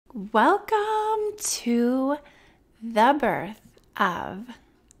Welcome to the birth of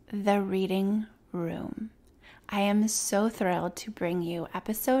the Reading Room. I am so thrilled to bring you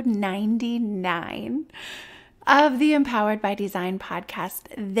episode 99 of the Empowered by Design podcast.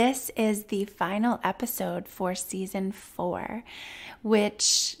 This is the final episode for season 4,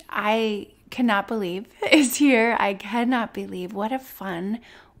 which I cannot believe is here. I cannot believe what a fun,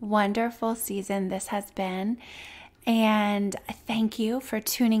 wonderful season this has been. And thank you for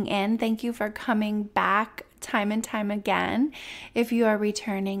tuning in. Thank you for coming back time and time again. If you are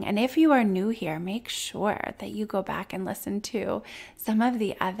returning and if you are new here, make sure that you go back and listen to some of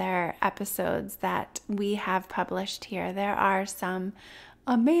the other episodes that we have published here. There are some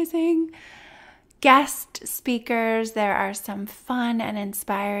amazing guest speakers. There are some fun and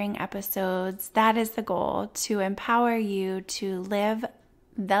inspiring episodes. That is the goal, to empower you to live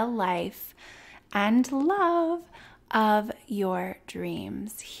the life and love of your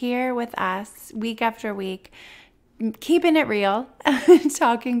dreams. Here with us week after week, keeping it real,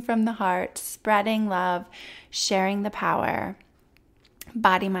 talking from the heart, spreading love, sharing the power,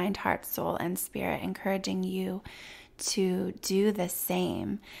 body, mind, heart, soul, and spirit, encouraging you to do the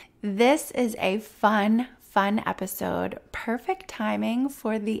same. This is a fun episode. Perfect timing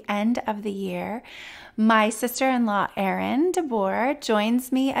for the end of the year. My sister-in-law, Erin Boer,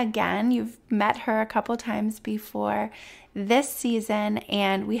 joins me again. You've met her a couple times before this season,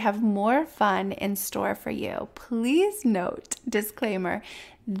 and we have more fun in store for you. Please note, disclaimer,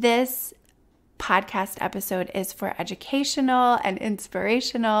 this podcast episode is for educational and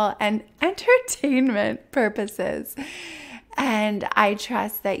inspirational and entertainment purposes. And I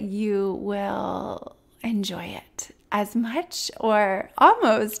trust that you will enjoy it as much or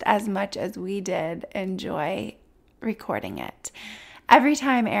almost as much as we did enjoy recording it. Every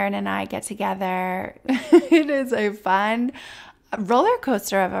time Erin and I get together, it is a fun roller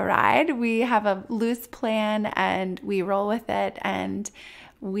coaster of a ride. We have a loose plan and we roll with it, and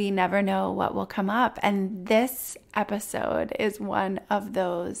we never know what will come up. And this episode is one of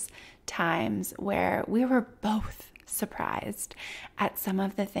those times where we were both surprised at some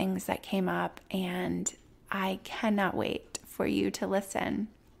of the things that came up, and I cannot wait for you to listen.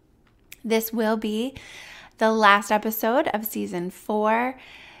 This will be the last episode of season 4.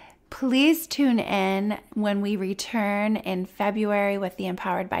 Please tune in when we return in February with the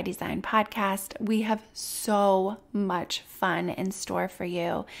Empowered by Design podcast. We have so much fun in store for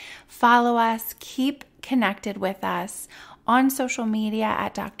you. Follow us, keep connected with us on social media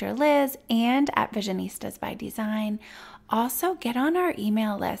at Dr. Liz and at Visionistas by Design. Also, get on our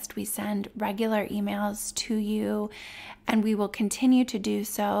email list. We send regular emails to you, and we will continue to do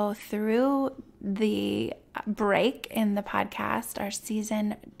so through the break in the podcast, our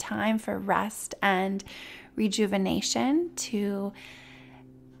season time for rest and rejuvenation, to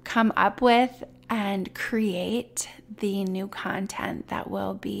come up with and create the new content that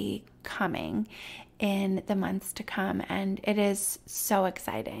will be coming in the months to come. And it is so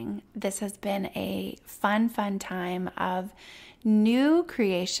exciting. This has been a fun time of new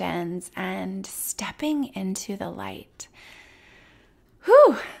creations and stepping into the light.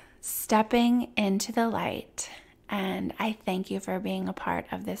 Stepping into the light. And I thank you for being a part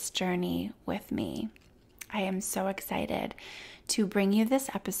of this journey with me. I am so excited to bring you this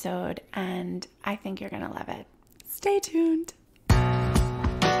episode, and I think you're going to love it. Stay tuned.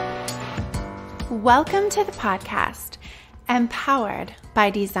 Welcome to the podcast, Empowered by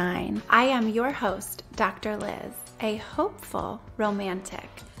Design. I am your host, Dr. Liz, a hopeful romantic,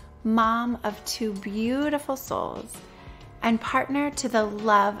 mom of 2 beautiful souls, and partner to the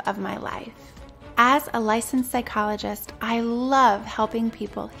love of my life. As a licensed psychologist, I love helping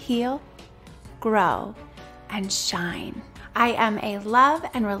people heal, grow, and shine. I am a love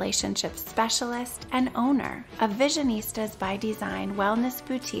and relationship specialist and owner of Visionistas by Design Wellness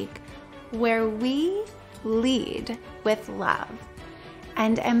Boutique, where we lead with love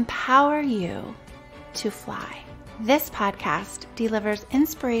and empower you to fly. This podcast delivers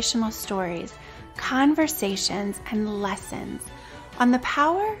inspirational stories, conversations, and lessons on the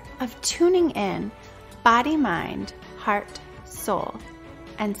power of tuning in body, mind, heart, soul,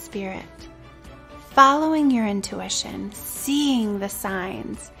 and spirit. Following your intuition, seeing the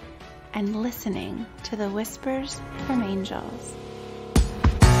signs, and listening to the whispers from angels.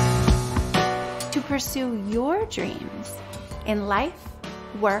 To pursue your dreams in life,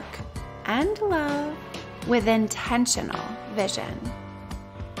 work, and love with intentional vision.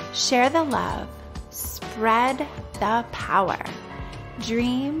 Share the love, spread the power,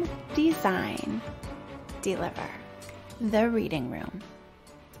 dream, design, deliver. The Reading Room.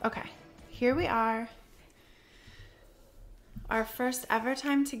 Okay, here we are. our first ever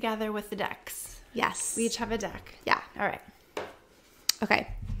time together with the decks. Yes. We each have a deck. Yeah. All right. Okay.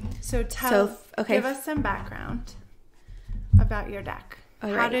 So give us some background about your deck. All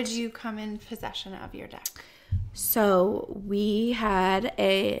How right. did you come in possession of your deck? So we had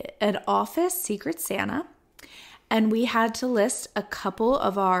an office Secret Santa, and we had to list a couple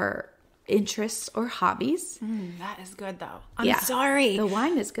of our interests or hobbies. That is good, though. I'm sorry. The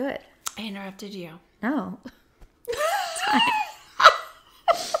wine is good. I interrupted you. No. It's fine.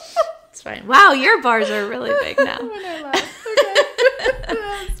 It's fine. Wow, your bars are really big now. When I laugh.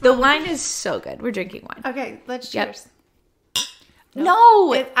 Okay. The wine is so good. We're drinking wine. Okay, let's cheers. Yep.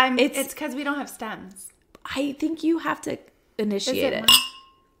 No. It's because we don't have stems. I think you have to initiate it.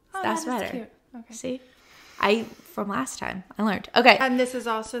 Oh, That's that is better. cute. Okay. See? From last time, I learned. Okay. And this is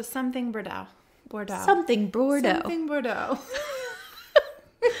also something Bordeaux. Something Bordeaux. Something Bordeaux.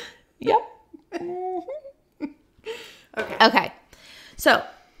 Yep. Okay. So,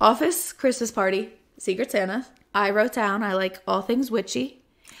 office Christmas party, Secret Santa. I wrote down I like all things witchy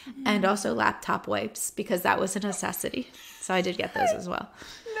and also laptop wipes because that was a necessity. So I did get those as well.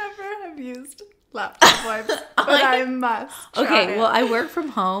 Never have used laptop wipes, but I must try Okay, it. well, I work from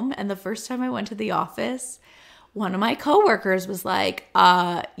home, and the first time I went to the office, one of my coworkers was like,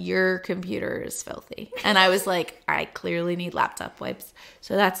 your computer is filthy. And I was like, I clearly need laptop wipes.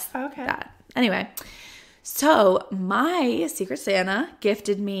 So that's that. Anyway, so my Secret Santa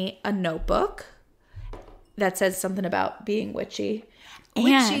gifted me a notebook that says something about being witchy.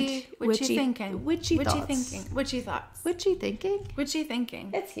 Witchy thinking. Witchy thoughts. Thinking. Witchy thoughts. Witchy thinking? Witchy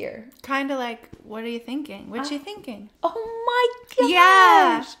thinking. It's here. Kind of like, what are you thinking? Witchy thinking. Oh my gosh.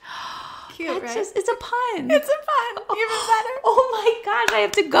 Yeah. Cute, That's right? it's a pun. It's a pun. Even better. Oh my gosh, I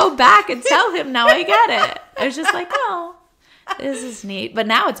have to go back and tell him now I get it. I was just like, oh, this is neat. But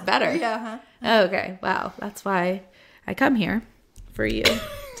now it's better. Yeah. Okay, wow. That's why I come here for you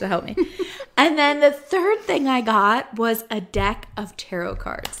to help me. And then the third thing I got was a deck of tarot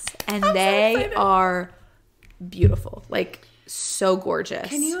cards. And they are beautiful. Like, so gorgeous.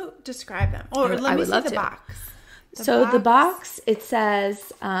 Can you describe them? Or let me see the box. The box, it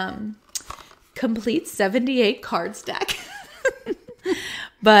says complete 78 cards deck.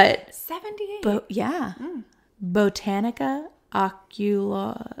 But 78. yeah. Botanica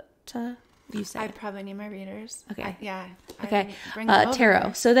oculata. You said. I probably need my readers. Okay. Okay. Bring them over tarot.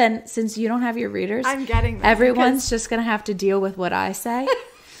 here. So then, since you don't have your readers, I'm getting them. Everyone's just going to have to deal with what I say.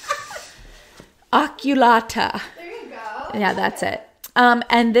 Oculata. There you go. Yeah, that's it.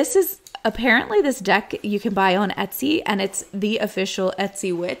 And this is apparently this deck you can buy on Etsy, and it's the official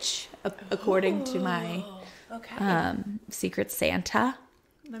Etsy witch, according to my Secret Santa.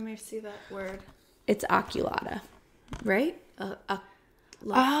 Let me see that word. It's oculata, right?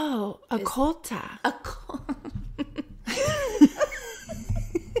 Occulta.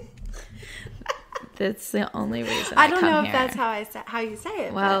 That's the only reason I don't come know if here. that's how you say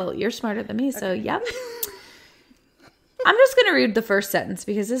it. Well, you're smarter than me, so yep. I'm just going to read the first sentence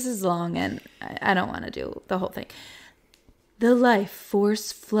because this is long and I don't want to do the whole thing. The life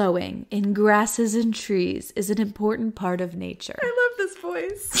force flowing in grasses and trees is an important part of nature. I love this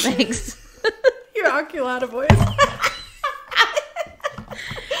voice. Thanks. Your oculata voice.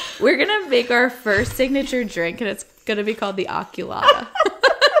 We're going to make our first signature drink and it's going to be called the oculata.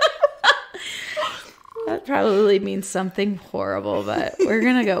 That probably means something horrible, but we're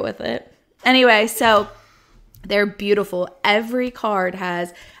going to go with it. Anyway, so they're beautiful. Every card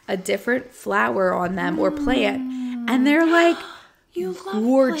has a different flower on them or plant. And they're like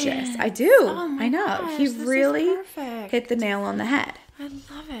gorgeous. Plants. I do. Oh I know. Gosh, he really perfect. hit the nail on the head. I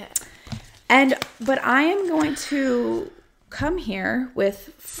love it. But I am going to come here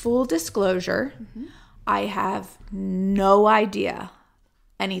with full disclosure. Mm-hmm. I have no idea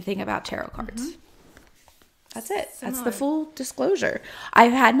anything about tarot cards. Mm-hmm. That's it. That's the full disclosure.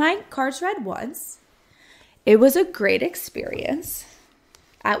 I've had my cards read once. It was a great experience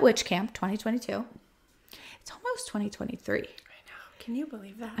at Witch Camp 2022. It's almost 2023. I know. Can you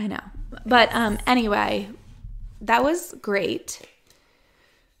believe that? I know. But anyway, that was great.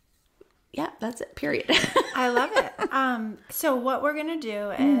 Yeah, that's it. Period. I love it. So what we're going to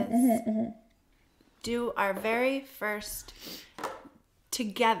do is do our very first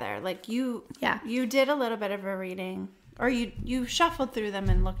together. Like you did a little bit of a reading, or you shuffled through them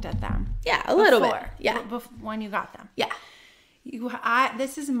and looked at them. Yeah, a little bit. Yeah. When you got them. Yeah.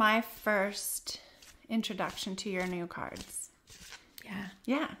 This is my first introduction to your new cards. Yeah.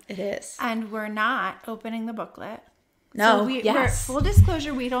 Yeah. It is. And we're not opening the booklet. No. So we're full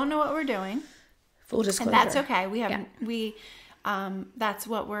disclosure, we don't know what we're doing. Full disclosure. And that's okay. We haven't that's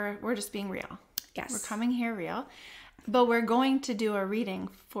what we're just being real. Yes. We're coming here real. But we're going to do a reading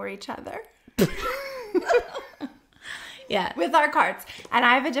for each other. Yeah. With our cards. And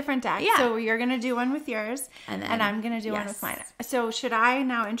I have a different deck. Yeah. So you're going to do one with yours. And I'm going to do one with mine. So should I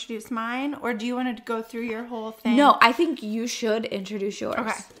now introduce mine? Or do you want to go through your whole thing? No, I think you should introduce yours.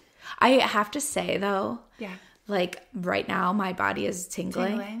 Okay. I have to say, though. Yeah. Like, right now, my body is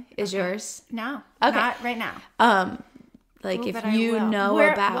tingling. Is yours? No. Okay. Not right now. Like, if you know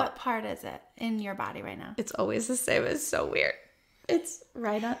about... What part is it in your body right now? It's always the same. It's so weird. It's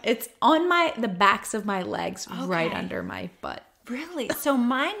right on... It's on the backs of my legs, right under my butt. Really? So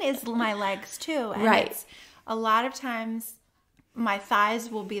mine is my legs, too. And right. A lot of times, my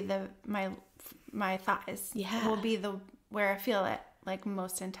thighs will be my thighs. Yeah. Will be where I feel it. Like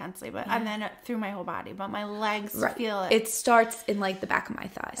most intensely, but and then through my whole body, but my legs feel it. It starts in like the back of my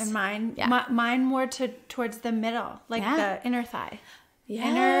thighs, and mine more towards the middle, like the inner thigh, inner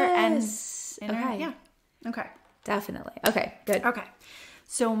and inner. Okay. Yeah, okay, definitely. Okay, good. Okay,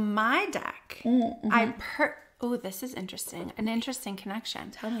 so my deck, this is interesting. An interesting connection.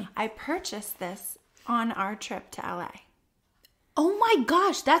 Tell me. I purchased this on our trip to LA. Oh my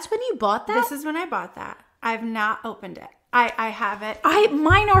gosh, that's when you bought that? This is when I bought that. I've not opened it. I have it.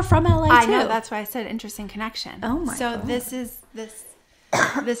 Mine are from LA too. I know, that's why I said interesting connection. Oh my god. So this is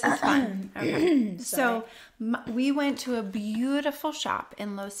fun. Okay. So we went to a beautiful shop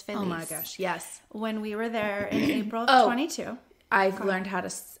in Los Feliz. Oh my gosh, yes. When we were there in April of 22. I've learned how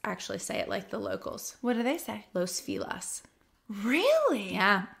to actually say it like the locals. What do they say? Los Feliz. Really?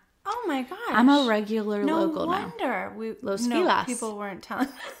 Yeah. Oh my gosh. I'm a regular local now. No wonder. Los Feliz. People weren't telling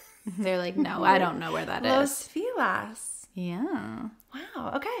us. They're like, no, I don't know where that is. Los Feliz. Yeah.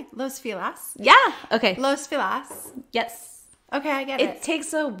 Wow. Okay. Los Feliz. Yeah. Okay. Los Feliz. Yes. Okay, I get it. It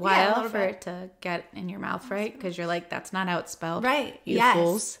takes a while for it to get in your mouth, right? Because you're like, that's not how it's spelled. Right. You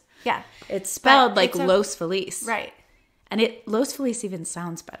fools. Yeah. It's spelled like Los Feliz. Right. And Los Feliz even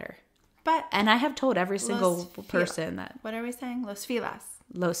sounds better. And I have told every single person that. What are we saying? Los Feliz.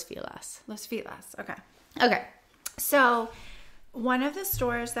 Los Feliz. Los Feliz. Okay. Okay. So one of the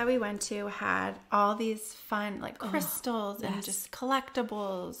stores that we went to had all these fun, like crystals and just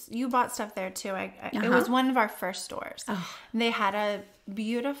collectibles. You bought stuff there too. It was one of our first stores. They had a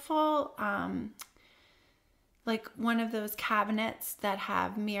beautiful, like one of those cabinets that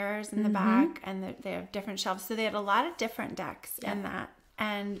have mirrors in the back, and they have different shelves. So they had a lot of different decks in that.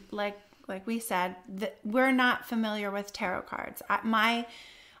 And like we said, we're not familiar with tarot cards.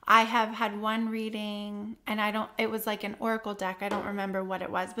 I have had one reading, and it was like an oracle deck. I don't remember what it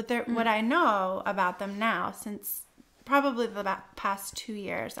was, but what I know about them now, since probably the past 2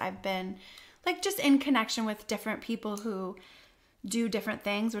 years, I've been like just in connection with different people who do different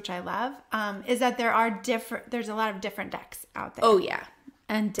things, which I love, is that there's a lot of different decks out there. Oh yeah.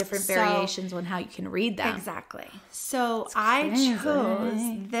 And different variations on how you can read them. Exactly. So I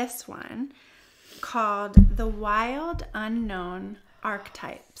chose this one called The Wild Unknown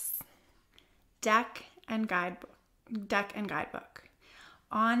Archetypes Deck and Guidebook.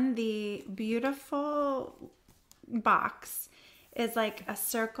 On the beautiful box is like a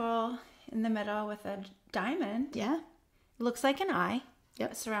circle in the middle with a diamond. Yeah. Looks like an eye.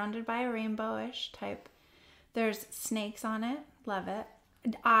 Yep. Surrounded by a rainbowish type. There's snakes on it. Love it.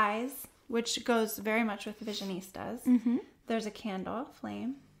 Eyes, which goes very much with Visionistas. Mm-hmm. There's a candle,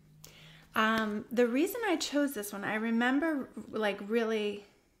 flame. The reason I chose this one, I remember like really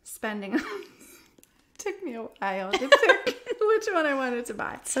spending took me a while to pick which one I wanted to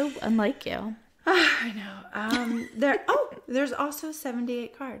buy. So unlike you. I know. There's also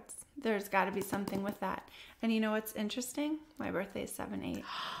 78 cards. There's got to be something with that. And you know what's interesting? My birthday is 7/8.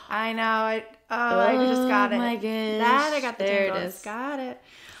 I know. I just got it. Oh my gosh. That I got the tingles. There it is. Got it.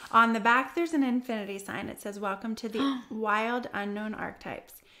 On the back, there's an infinity sign. It says, "Welcome to the wild unknown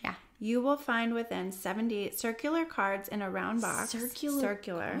archetypes." Yeah. You will find within 78 circular cards in a round box. Circular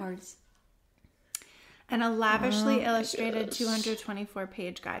cards. And a lavishly illustrated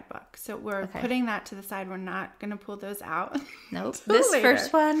 224-page guidebook. So we're putting that to the side. We're not going to pull those out. Nope. This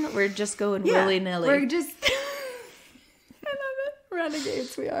first one, we're just going willy-nilly. We're just... I love it.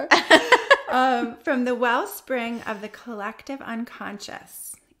 Renegades we are. From the wellspring of the collective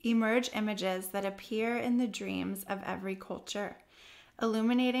unconscious emerge images that appear in the dreams of every culture,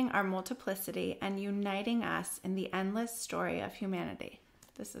 illuminating our multiplicity and uniting us in the endless story of humanity.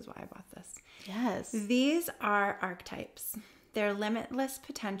 This is why I bought this. Yes. These are archetypes. Their limitless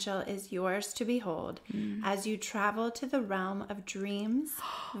potential is yours to behold as you travel to the realm of dreams,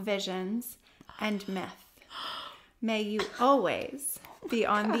 visions, and myth. May you always be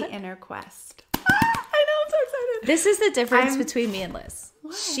on the inner quest. I know, I'm so excited. This is the difference between me and Liz.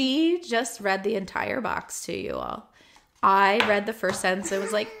 What? She just read the entire box to you all. I read the first sentence and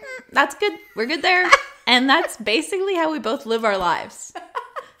was like, that's good. We're good there. And that's basically how we both live our lives.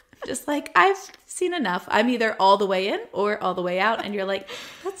 Just like, I've seen enough. I'm either all the way in or all the way out. And you're like,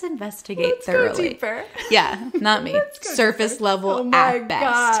 let's investigate thoroughly. Go deeper. Yeah, not me. Surface level at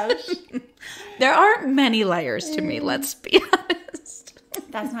best. Gosh. There aren't many layers to me, let's be honest.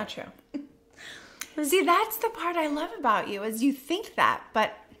 That's not true. See, that's the part I love about you, is you think that,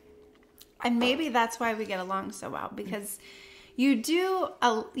 and maybe that's why we get along so well, because you do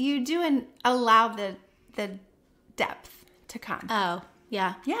allow the depth to come. Oh,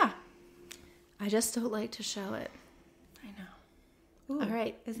 yeah. Yeah. I just don't like to show it. I know. Ooh, all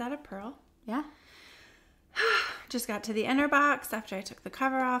right. Is that a pearl? Yeah. Just got to the inner box after I took the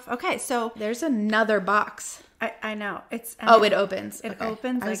cover off. Okay, so there's another box. I know. It opens. It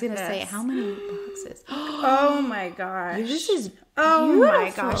opens. I was like going to say, how many boxes? Oh my gosh. This is beautiful. Oh my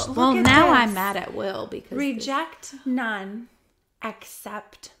gosh. Look well, at now this. I'm mad at Will because reject none,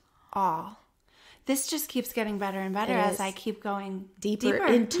 accept all. This just keeps getting better and better as I keep going deeper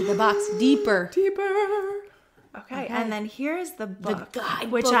into the box. Deeper. Okay, and then here's the book,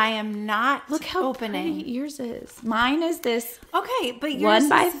 which I am not Look how opening. pretty yours is. Mine is this. Okay, but yours 1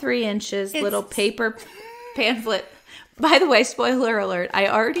 by 3 inches little paper pamphlet. By the way, spoiler alert, I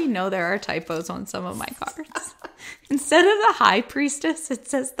already know there are typos on some of my cards. Instead of the high priestess, it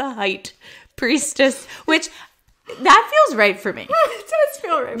says the height priestess, which that feels right for me. It does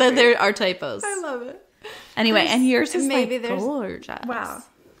feel right. But there are typos. I love it. Anyway, and yours is maybe like gorgeous. Wow.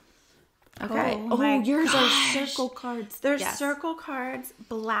 Okay. Oh, yours are circle cards. They're circle cards,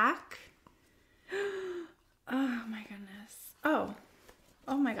 black. Oh my goodness. Oh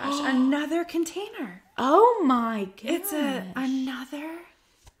my gosh. Another container. Oh my gosh. It's another.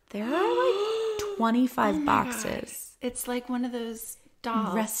 There are like 25 boxes. Gosh. It's like one of those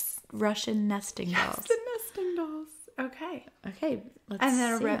dolls. Russian nesting dolls. The nesting dolls. Okay. Okay. Let's and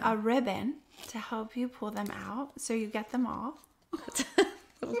then see. a ribbon to help you pull them out so you get them all.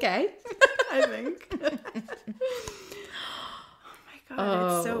 Okay. I think. Oh my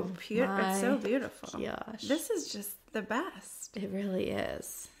God. It's so It's so beautiful. Gosh. This is just the best. It really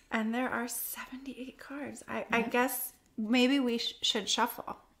is. And there are 78 cards. I guess maybe we should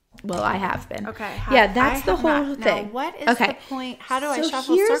shuffle. Well, I have been. Okay. That's the whole thing. Now, what is the point? How do I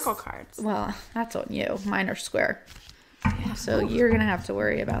shuffle circle cards? Well, that's on you. Mine are square. Yeah. So you're going to have to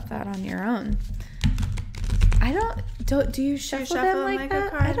worry about that on your own. Do you shuffle them like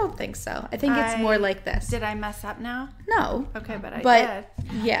that? I don't think so. I think it's more like this. Did I mess up now? No. Okay, but I did.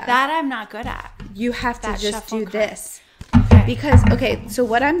 Yeah. That I'm not good at. You have to just do this. Okay. Because, so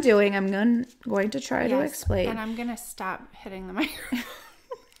what I'm doing, I'm going to try to explain. And I'm going to stop hitting the microphone.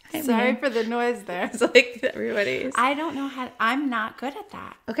 Sorry for the noise there. It's like everybody's. I don't know I'm not good at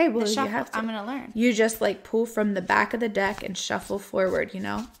that. Okay, well, you have to. I'm going to learn. You just pull from the back of the deck and shuffle forward,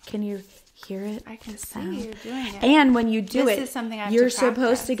 Can you hear it? I can see you doing it. And when you do this is something I have you're to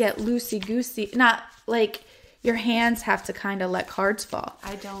supposed to get loosey-goosey. Not like your hands have to kind of let cards fall.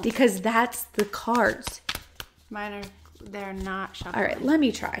 I don't. Because that's the cards. Mine they're not shuffling. All right, let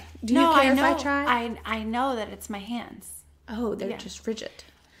me try. Do you care if I try? I know that it's my hands. Oh, they're just rigid.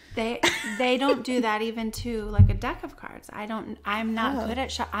 They don't do that even to like a deck of cards. I'm not good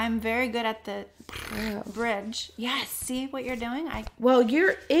at I'm very good at the bridge. Yes, see what you're doing? Well,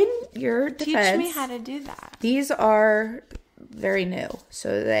 you're in your defense. Teach me how to do that. These are very new,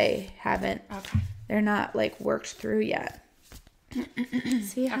 so they haven't they're not worked through yet.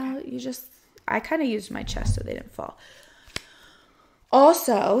 See how you I kind of used my chest so they didn't fall.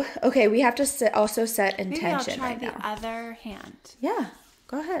 Also, we have to set intention. Maybe I'll try right the now. other hand. Yeah,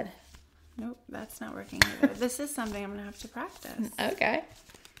 go ahead. Nope, that's not working either. This is something I'm going to have to practice. Okay.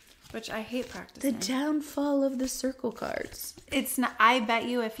 Which I hate practicing. The downfall of the circle cards. It's not. I bet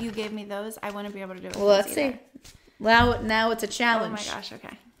you if you gave me those, I wouldn't be able to do it. Well, let's see. Now it's a challenge. Oh my gosh,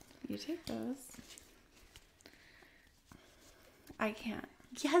 okay. You take those. I can't.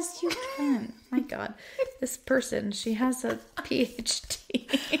 Yes, you can. My God. This person, she has a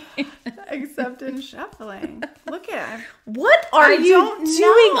PhD. Except in shuffling. Look at it. What are you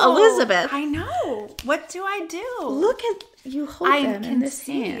doing, Elizabeth? I know. What do I do? Look at you hold them in this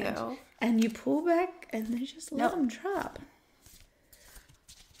hand. You. And you pull back and then just let them drop.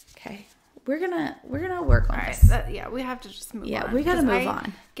 Okay. We're gonna work on this. Yeah, we have to just move on. Yeah, we gotta move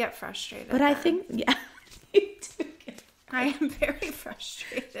on. Get frustrated. But I think you do get I am very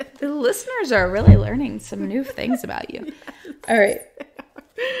frustrated. The listeners are really learning some new things about you. Yes. All right.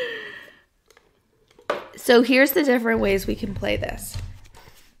 So here's the different ways we can play this.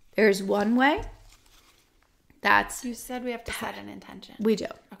 There's one way. That's... You said we have to set an intention. We do.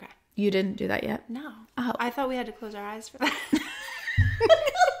 Okay. You didn't do that yet? No. Oh. I thought we had to close our eyes for that.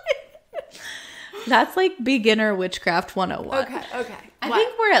 That's like beginner witchcraft 101. Okay. I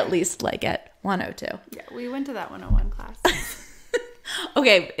think we're at least like at 102. Yeah, we went to that 101 class.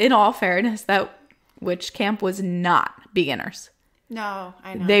 Okay, in all fairness, that witch camp was not beginners. No,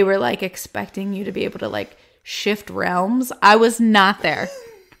 I know. They were like expecting you to be able to like shift realms. I was not there.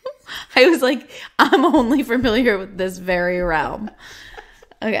 I was like, I'm only familiar with this very realm.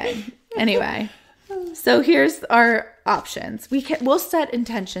 Okay. Anyway, so here's our options. We'll set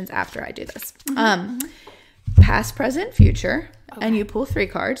intentions after I do this. Past, present, future, and you pull 3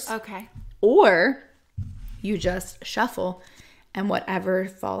 cards. Okay. Or you just shuffle, and whatever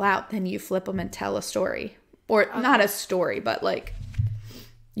fall out, then you flip them and tell a story. Or not a story, but like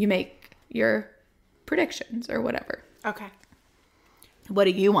you make your predictions or whatever. Okay. What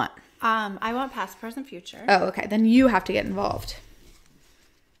do you want? I want past, present, future. Oh, okay. Then you have to get involved.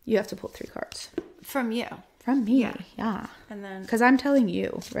 You have to pull 3 cards. From you. From me. Yeah. And then... Because I'm telling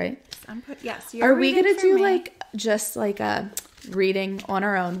you, right? Yes. Are we going to do like just like a reading on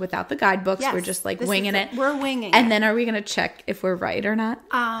our own without the guidebooks? Yes, we're just like winging it. We're winging it. And then are we going to check if we're right or not?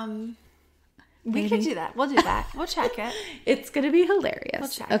 We could do that. We'll do that. We'll check it. It's going to be hilarious. We'll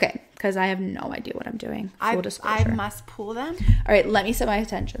check. Okay. Because I have no idea what I'm doing. Full disclosure. I must pull them. All right. Let me set my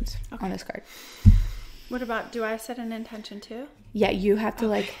intentions on this card. What about, do I set an intention too? Yeah. You have to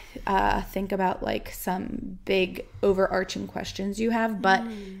like think about like some big overarching questions you have, but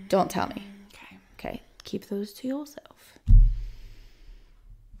don't tell me. Okay. Keep those to yourself.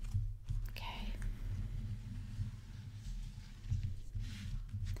 Okay.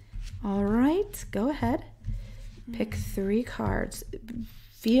 All right. Go ahead. Pick 3 cards.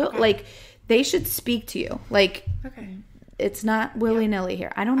 Feel like they should speak to you. Like, it's not willy-nilly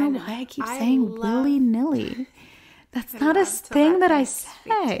here. I don't know why I keep saying willy-nilly. That's not a thing that I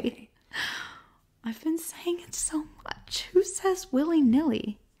say. I've been saying it so much. Who says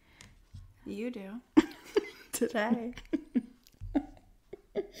willy-nilly? You do. Today.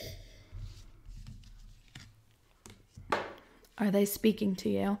 Are they speaking to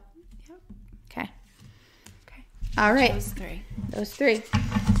you? Yep. Okay. All right. Those three.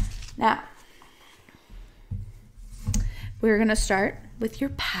 Now, we're going to start with your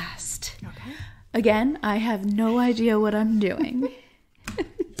past. Okay. Again, I have no idea what I'm doing.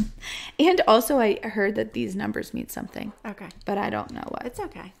 And also, I heard that these numbers mean something. Okay. But I don't know what. It's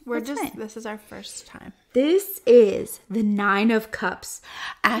okay. This is our first time. This is the 9 of Cups.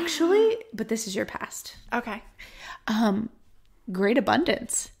 Actually, but this is your past. Okay. Great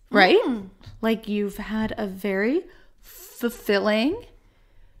abundance, right? Like you've had a very fulfilling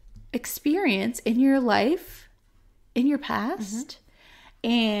experience in your life, in your past,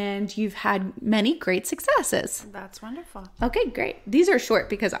 and you've had many great successes. That's wonderful. Okay, great. These are short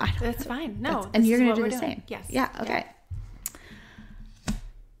because I don't. That's fine. No, and you're going to do the same. Yes. Yeah. Okay. Yeah.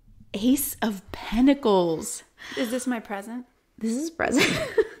 Ace of Pentacles. Is this my present? This is present.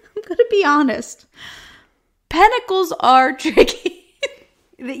 I'm going to be honest. Pentacles are tricky.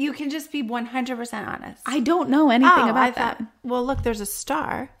 That you can just be 100% honest. I don't know anything about that. Well, look, there's a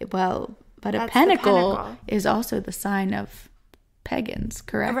star. Well, but That's a pentacle is also the sign of pagans,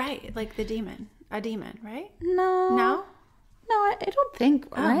 correct? Right, like the demon. A demon, right? No. No? No, I don't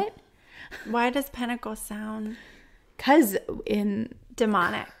think, right? Why does pentacle sound... Because in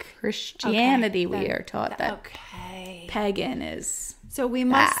demonic Christianity, we are taught that pagan is... So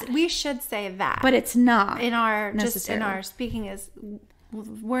we should say that. But it's not. In our speaking is...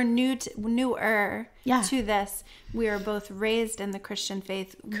 We're newer to this. We are both raised in the Christian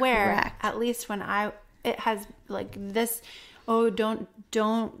faith, where at least when it has like this. Oh, don't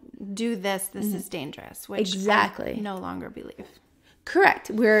do this. This is dangerous. Which I no longer believe.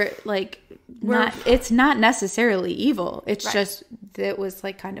 Correct. It's not necessarily evil. It's just it was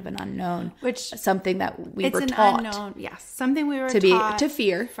like kind of an unknown, something that we were taught. It's an unknown. Yes, something we were taught to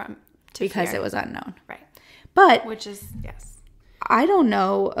fear because it was unknown. Right. But which is yes. I don't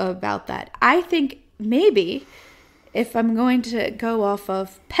know about that. I think maybe if I'm going to go off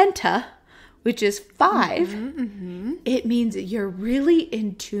of Penta, which is 5, it means that you're really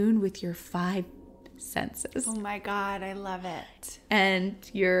in tune with your 5 senses. Oh my God, I love it. And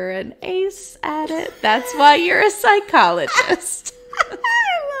you're an ace at it. That's why you're a psychologist. I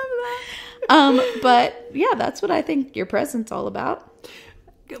love that. But yeah, that's what I think your present's all about.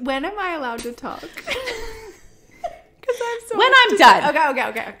 When am I allowed to talk? When I'm done.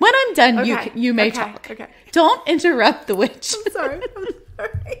 Okay. When I'm done, you may talk. Okay. Don't interrupt the witch. I'm sorry.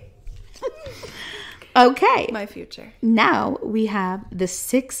 Okay. My future. Now we have the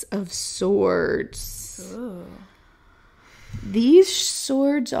 6 of Swords. Ooh. These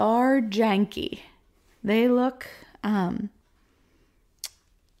swords are janky. They look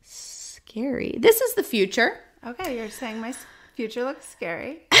scary. This is the future. Okay, you're saying my future looks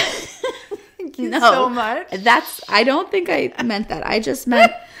scary. Thank you so much. I don't think I meant that. I just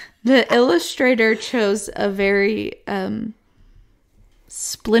meant the illustrator chose a very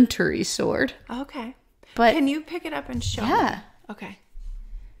splintery sword. Okay. But can you pick it up and show me? Okay.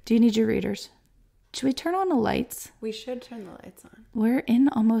 Do you need your readers? Should we turn on the lights? We should turn the lights on. We're in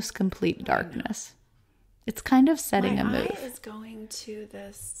almost complete darkness. It's kind of setting a mood. My eye is going to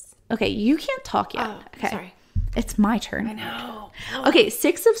this. Okay, you can't talk yet. Oh, okay. Sorry. It's my turn. I know. Okay,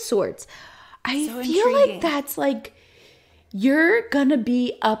 6 of Swords. I feel intriguing. like that's like you're gonna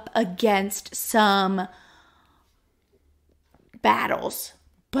be up against some battles,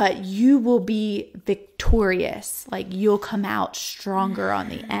 but you will be victorious. Like you'll come out stronger on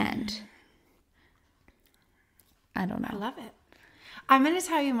the end. I don't know. I love it. I'm going to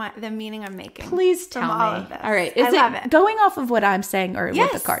tell you the meaning I'm making. Please tell me. All of this. All right. I love it. Going off of what I'm saying or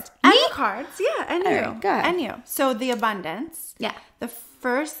with the cards? And the cards. Yeah. And All you. right, go ahead. And you. So the abundance. Yeah. The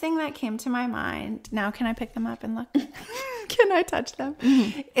first thing that came to my mind, now can I pick them up and look? Can I touch them?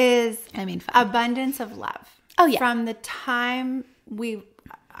 Mm-hmm. Is abundance of love. Oh, yeah. From the time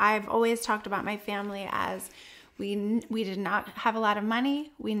I've always talked about my family as we did not have a lot of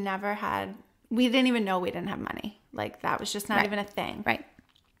money. We didn't even know we didn't have money. Like that was just not even a thing. Right.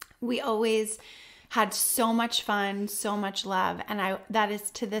 We always had so much fun, so much love. And that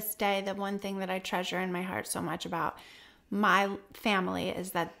is to this day, the one thing that I treasure in my heart so much about my family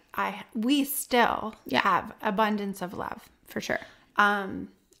is that we still have abundance of love. For sure. And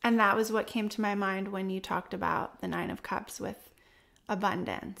that was what came to my mind when you talked about the 9 of Cups with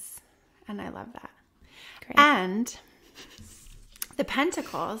abundance. And I love that. Great. And the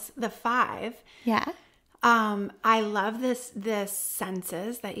Pentacles, the 5. Yeah. I love this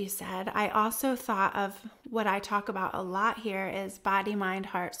senses that you said. I also thought of what I talk about a lot here is body, mind,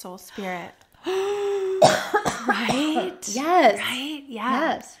 heart, soul, spirit. Right? Yes. Right?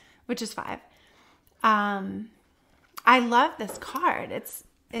 Yeah. Yes. Which is 5. I love this card. It's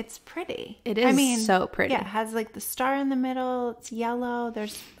pretty. It is so pretty. Yeah, it has like the star in the middle. It's yellow.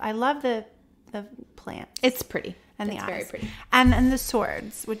 I love the plants. It's pretty. And the it's eyes. very pretty. And the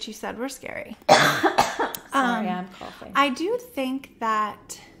swords, which you said were scary. Sorry, I'm coughing. I do think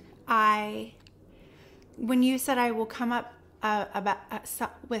that when you said I will come up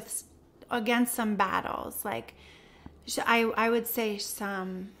against some battles, like I would say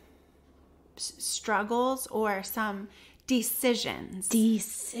some struggles or some decisions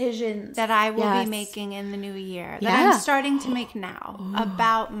that I will be making in the new year that I'm starting to make now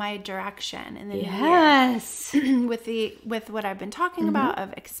about my direction in the new year. with what I've been talking about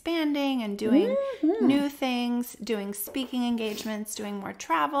of expanding and doing new things, doing speaking engagements, doing more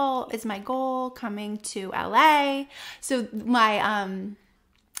travel is my goal, coming to LA. So my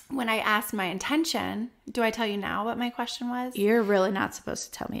when I asked my intention, do I tell you now what my question was? You're really not supposed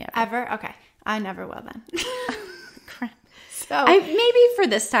to tell me ever. Okay. I never will then. So maybe for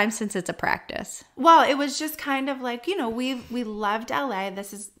this time since it's a practice. Well, it was just kind of like, we loved LA.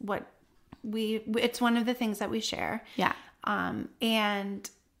 This is what it's one of the things that we share. Yeah. And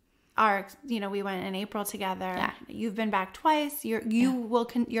we went in April together. Yeah. You've been back twice. You're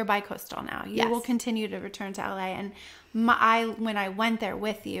bi-coastal now. You will continue to return to LA. And when I went there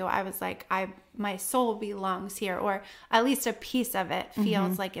with you, I was like, my soul belongs here, or at least a piece of it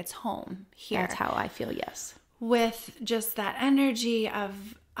feels like it's home here. That's how I feel. Yes. With just that energy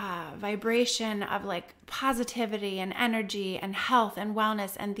of vibration of like positivity and energy and health and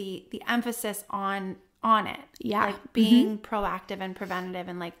wellness and the emphasis on it. Yeah. Like being proactive and preventative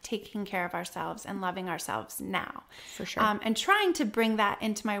and like taking care of ourselves and loving ourselves now. For sure. And trying to bring that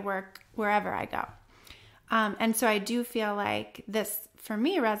into my work wherever I go. And so I do feel like this for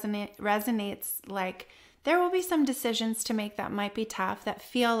me resonates like there will be some decisions to make that might be tough, that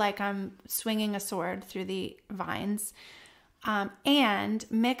feel like I'm swinging a sword through the vines. And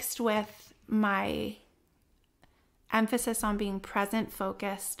mixed with my emphasis on being present,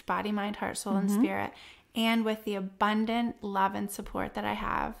 focused, body, mind, heart, soul, and spirit, and with the abundant love and support that I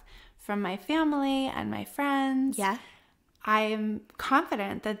have from my family and my friends. Yeah. I am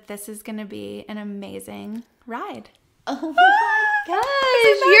confident that this is going to be an amazing ride. Oh my gosh,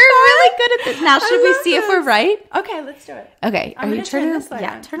 you're really good at this. Now, should we see if we're right? Okay, let's do it. Okay, I'm going to turn this light on.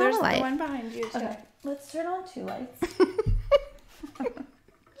 Yeah, turn There's on the light. The one behind you too. Okay, let's turn on 2 lights.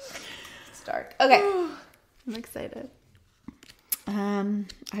 It's dark. Okay, I'm excited.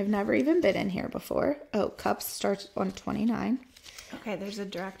 I've never even been in here before. Oh, Cups starts on 29. Okay, there's a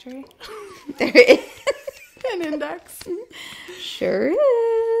directory. There is. An index. Sure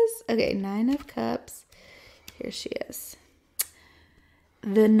is. Okay, 9 of Cups. Here she is.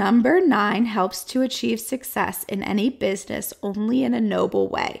 The number 9 helps to achieve success in any business only in a noble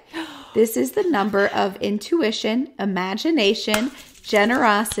way. This is the number of intuition, imagination,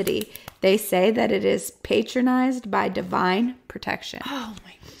 generosity. They say that it is patronized by divine protection. Oh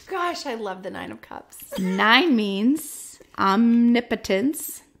my gosh, I love the 9 of Cups. 9 means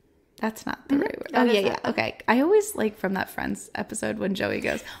omnipotence. That's not the right word. Oh, yeah. Okay. I always like from that Friends episode when Joey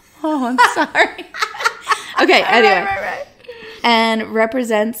goes, oh, I'm sorry. Okay, anyway. Right. And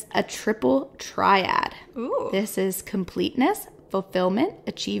represents a triple triad. Ooh. This is completeness, fulfillment,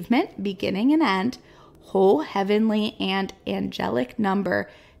 achievement, beginning and end, whole heavenly and angelic number,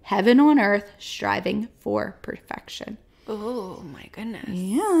 heaven on earth, striving for perfection. Oh, my goodness.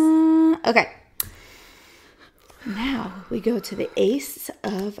 Yeah. Okay. Now we go to the Ace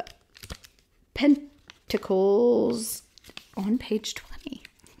of Pentacles on page 20.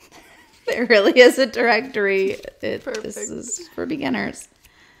 There really is a directory. This is for beginners.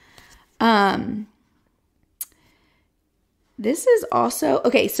 This is also,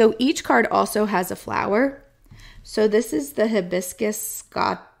 okay, so each card also has a flower. So this is the Hibiscus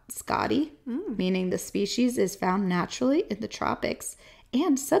scotti, meaning the species is found naturally in the tropics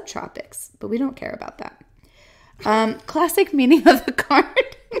and subtropics, but we don't care about that. Classic meaning of the card.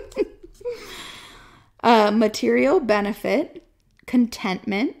 Material benefit,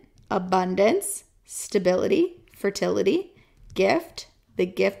 contentment, abundance, stability, fertility, gift, the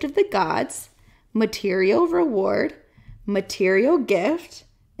gift of the gods, material reward, material gift,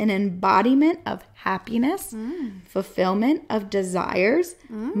 an embodiment of happiness, fulfillment of desires,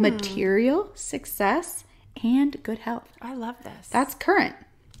 material success, and good health. I love this. That's current.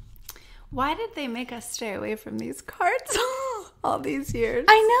 Why did they make us stay away from these cards all these years?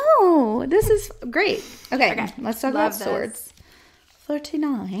 I know. This is great. Okay. Let's talk about swords.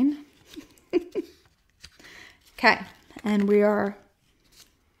 39. Okay. And we are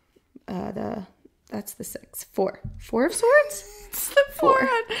that's the 6. 4. 4 of swords? It's the 4.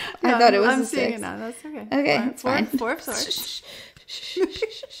 I thought it was I'm the 6. seeing it now. That's okay. Okay, fine. 4 of swords.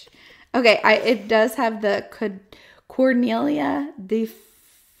 Okay, it does have the Cornelia the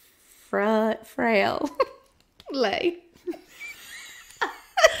Frail lay.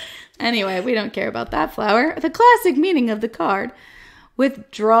 Anyway, we don't care about that flower. The classic meaning of the card: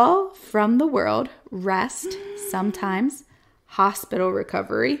 withdrawal from the world, rest, sometimes, hospital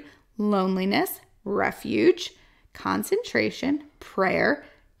recovery, loneliness, refuge, concentration, prayer,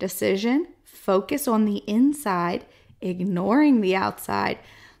 decision, focus on the inside, ignoring the outside,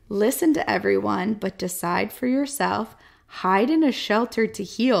 listen to everyone, but decide for yourself, hide in a shelter to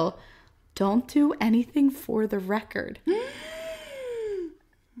heal, don't do anything for the record.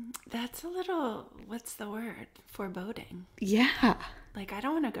 That's a little, what's the word? Foreboding. Yeah. Like, I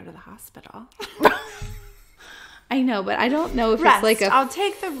don't want to go to the hospital. I know, but I don't know if rest. It's like I'll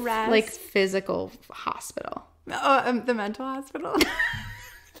take the rest. Like physical hospital. Oh, the mental hospital?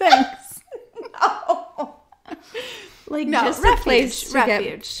 Thanks. No. Like no, just refuge, a place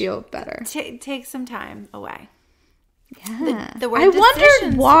to feel better. Take some time away. Yeah. The word I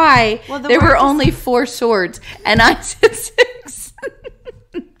wondered why there were only 4 swords and I said 6.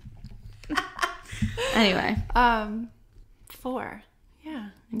 Anyway. 4. Yeah.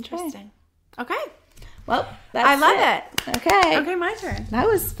 Interesting. Okay. Well, that's I love it. Okay. Okay, my turn. That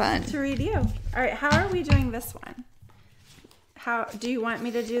was fun. To read you. All right, how are we doing this one? How do you want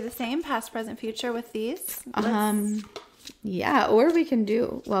me to do the same past, present, future with these? Yeah, or we can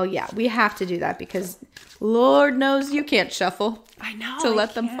do, well, yeah, we have to do that because Lord knows you can't shuffle. I know. To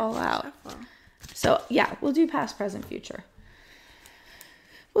let them fall out. Shuffle. So, yeah, we'll do past, present, future.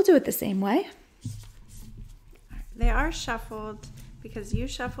 We'll do it the same way. They are shuffled because you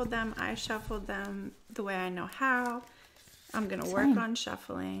shuffled them, I shuffled them the way I know how. I'm going to work on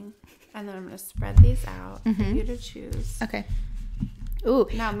shuffling, and then I'm going to spread these out for you to choose. Okay. Ooh.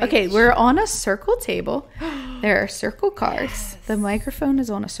 Okay, we're on a circle table. There are circle cards. Yes. The microphone is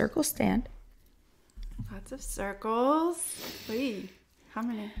on a circle stand. Lots of circles. Wait, how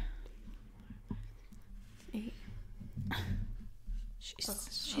many? 8.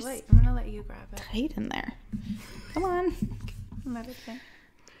 She's I'm going to let you grab it. Tight in there. Come on. Another thing.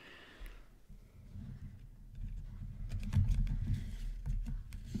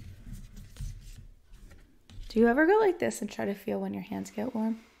 Do you ever go like this and try to feel when your hands get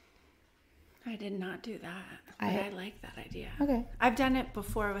warm? I did not do that, but I like that idea. Okay. I've done it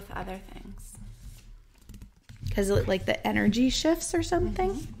before with other things. Because like the energy shifts or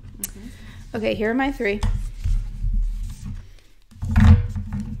something? Okay, here are my 3. I'm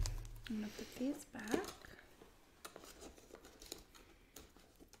going to put these back.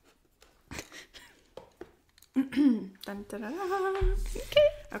 Dun, dun, dun, dun.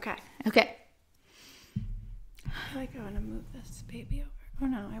 Okay. Okay. I feel like I want to move this baby over. Oh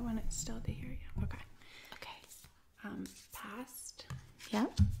no, I want it still to hear you. Okay. Past, Yeah.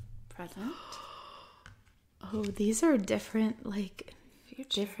 present, Oh, these are different, like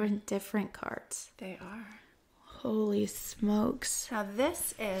future. different cards. They are. Holy smokes. Now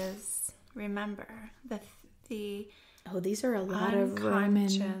this is, remember, the Oh, these are a lot of Roman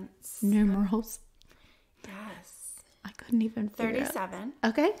unconscious. numerals. Yes. I couldn't even figure 37. out.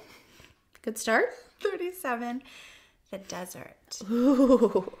 Okay. Good start. 37. The desert.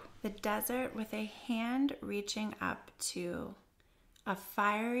 Ooh. The desert with a hand reaching up to a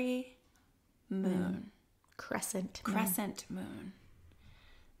fiery moon. Crescent. Crescent moon.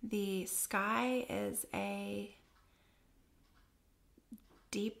 The sky is a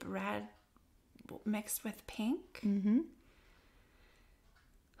deep red mixed with pink. Mm-hmm.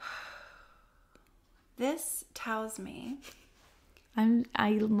 This tells me... I'm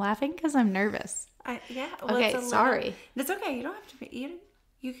laughing because I'm nervous. Well, Okay, sorry. It's okay. You don't have to be...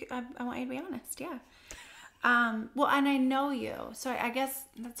 I want you to be honest. Yeah. Well, and I know you, so I guess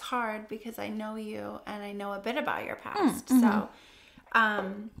that's hard because I know you and I know a bit about your past. So,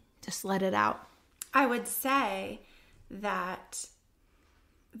 Just let it out. I would say that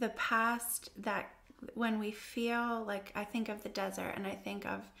the past, that when we feel like, I think of the desert and I think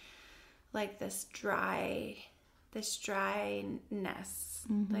of like this dryness,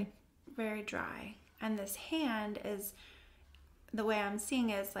 like very dry. And this hand is, the way I'm seeing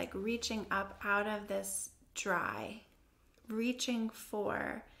it is like reaching up out of this dry, reaching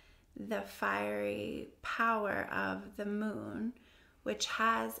for the fiery power of the moon, which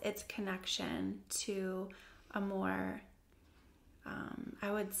has its connection to a more,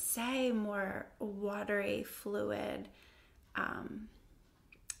 I would say, more watery, fluid,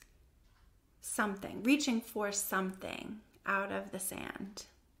 something, reaching for something out of the sand.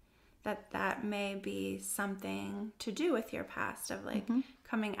 That may be something to do with your past, of like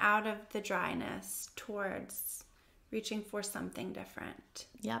coming out of the dryness towards reaching for something different.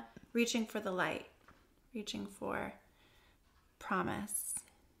 Yep. Reaching for the light, reaching for promise,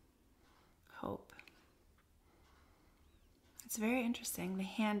 hope. It's very interesting. The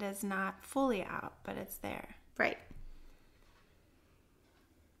hand is not fully out, but it's there. Right.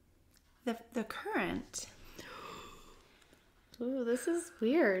 The current. Ooh, this is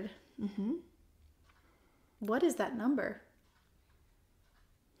weird. Mm-hmm. What is that number?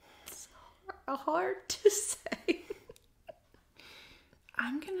 It's hard to say.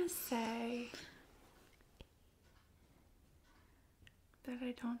 I'm going to say that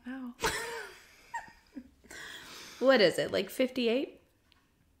I don't know. What is it, like 58?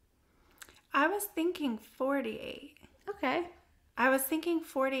 I was thinking 48. Okay. I was thinking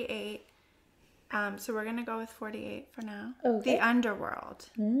 48. So we're going to go with 48 for now. Okay. The underworld.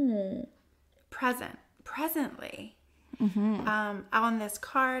 Presently. On this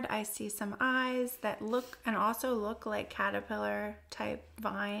card, I see some eyes that look and also look like caterpillar type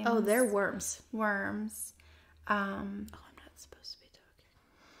vines. Oh, they're worms. Worms. I'm not supposed to be talking.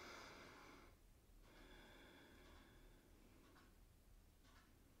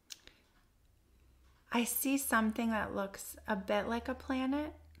 I see something that looks a bit like a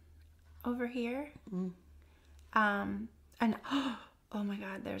planet over here. And oh my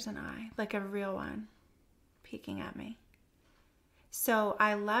God, there's an eye, like a real one peeking at me. So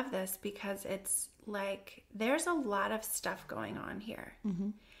I love this because it's like there's a lot of stuff going on here.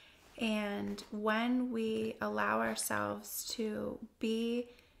 And when we allow ourselves to be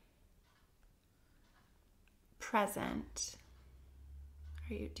present,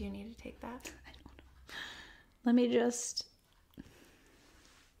 do you need to take that? I don't know. Let me just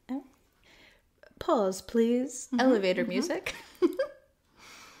pause, please. Elevator music.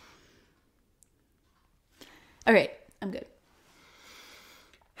 All right, I'm good.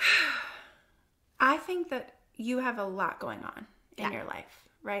 I think that you have a lot going on in your life,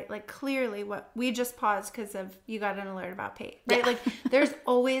 right? Like clearly what we just paused because of you got an alert about Pate, right? Yeah. Like there's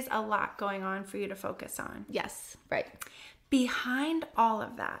always a lot going on for you to focus on. Yes, right. Behind all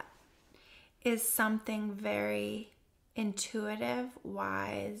of that is something very intuitive,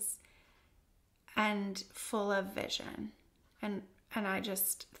 wise, and full of vision. And I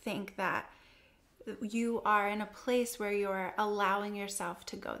just think that you are in a place where you're allowing yourself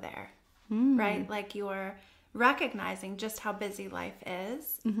to go there, right? Like you're recognizing just how busy life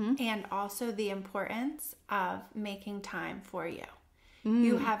is and also the importance of making time for you.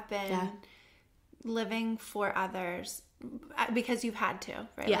 You have been living for others because you've had to,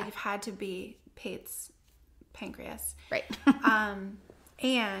 right? Yeah. Like you've had to be Pate's pancreas. Right.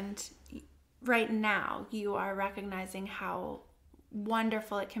 And right now you are recognizing how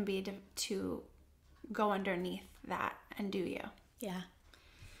wonderful it can be to go underneath that and do you. Yeah.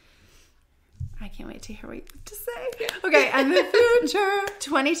 I can't wait to hear what you have to say. Okay, and the future.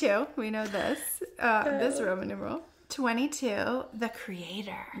 22, we know this. This Roman numeral. 22, the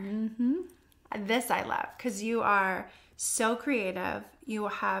creator. Mm-hmm. This I love because you are so creative. You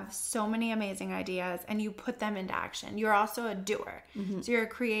have so many amazing ideas and you put them into action. You're also a doer. Mm-hmm. So you're a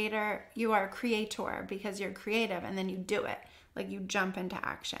creator. You are a creator because you're creative and then you do it. Like you jump into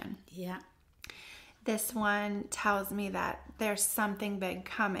action. Yeah. This one tells me that there's something big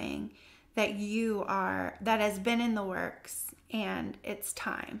coming that has been in the works and it's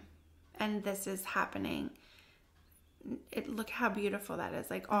time. And this is happening. Look how beautiful that is.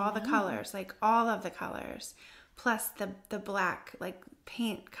 Like all the colors, like all of the colors, plus the black, like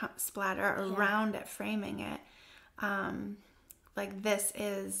paint splatter around it, framing it. Like this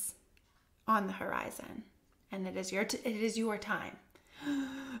is on the horizon and it is your time.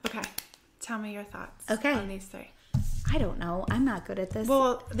 Okay. Tell me your thoughts on these three. I don't know. I'm not good at this.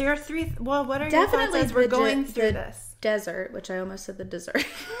 Well, there are three. Well, what are your thoughts as we're going through this? Desert, which I almost said the dessert,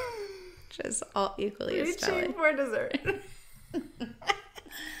 which is all equally as spelling. Reaching for dessert.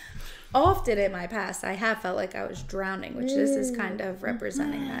 Often in my past, I have felt like I was drowning, which this is kind of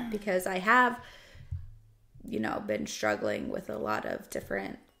representing that because I have, been struggling with a lot of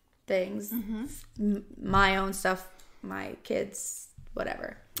different things, my own stuff, my kids,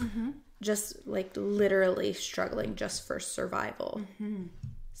 whatever. Mm-hmm. Just like literally struggling just for survival. Mm-hmm.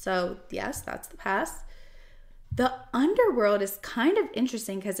 So yes, that's the past. The underworld is kind of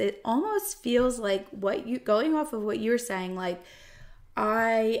interesting because it almost feels like going off of what you were saying, like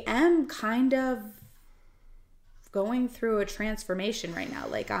I am kind of going through a transformation right now.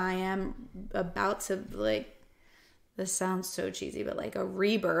 Like I am about to this sounds so cheesy, but like a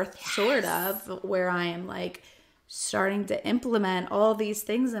rebirth sort of where I am like starting to implement all these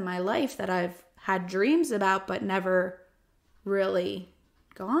things in my life that I've had dreams about but never really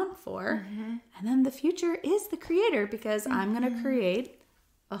gone for. Mm-hmm. And then the future is the creator because I'm going to create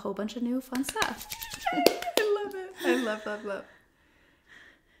a whole bunch of new fun stuff. I love it. I love.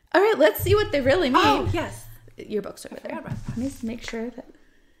 All right, let's see what they really mean. Oh, yes. Your books over there. Let me make sure that...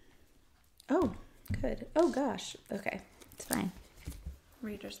 Oh, good. Oh, gosh. Okay, it's fine.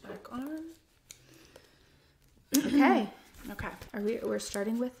 Reader's back on. Okay. Okay. We're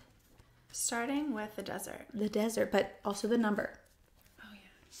starting with? Starting with the desert. The desert, but also the number. Oh, yeah.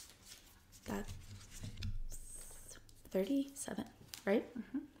 That's 37, right?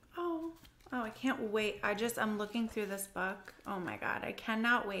 Mm-hmm. Oh, I can't wait. I'm looking through this book. Oh my God. I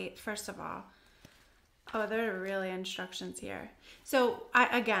cannot wait. First of all. Oh, there are really instructions here. So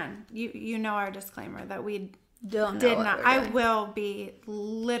again, you know our disclaimer that we did not. I will be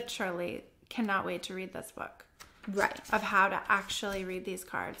literally cannot wait to read this book. Right. Of how to actually read these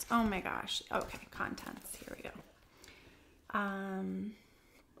cards. Oh my gosh. Okay, contents. Here we go.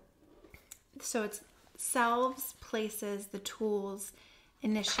 So it's selves, places, the tools,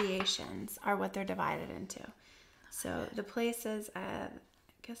 initiations are what they're divided into. So the places, I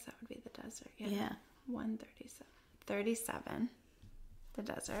guess that would be the desert. Yeah. 137. 37. The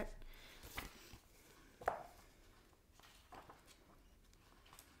desert.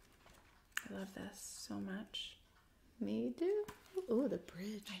 I love this so much. Me too. Oh, the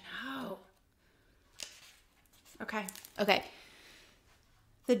bridge. I know. Okay. Okay.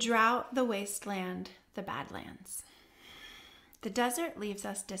 The drought, the wasteland, the badlands. The desert leaves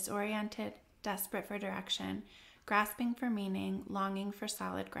us disoriented, desperate for direction, grasping for meaning, longing for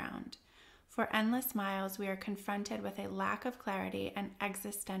solid ground. For endless miles, we are confronted with a lack of clarity and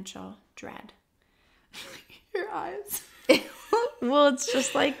existential dread. Your eyes. Well, it's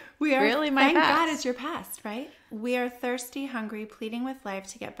just like really my past. Thank God it's your past, right? We are thirsty, hungry, pleading with life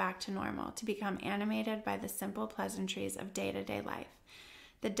to get back to normal, to become animated by the simple pleasantries of day-to-day life.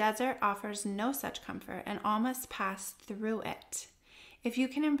 The desert offers no such comfort, and all must pass through it. If you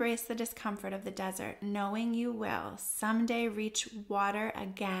can embrace the discomfort of the desert, knowing you will someday reach water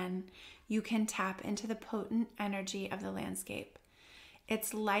again, you can tap into the potent energy of the landscape.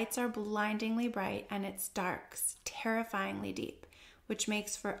 Its lights are blindingly bright and its darks terrifyingly deep, which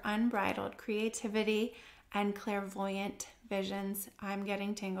makes for unbridled creativity and clairvoyant visions. I'm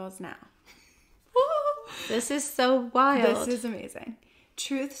getting tingles now. This is so wild. This is amazing.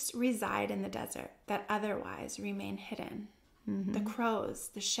 Truths reside in the desert that otherwise remain hidden. Mm-hmm. The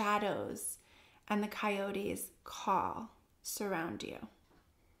crows, the shadows, and the coyotes call, surround you.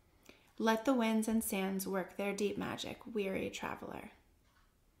 Let the winds and sands work their deep magic, weary traveler.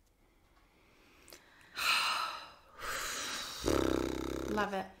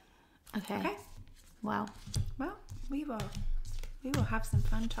 Love it. Okay. Wow. Well, we will have some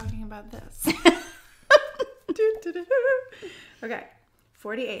fun talking about this. Okay.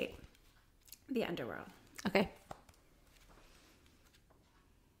 48. The underworld. Okay.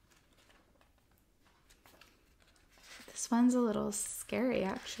 This one's a little scary,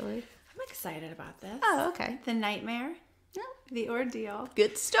 actually. I'm excited about this. Oh, okay. The nightmare. Yeah. The ordeal.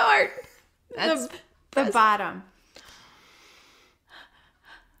 Good start. That's the bottom.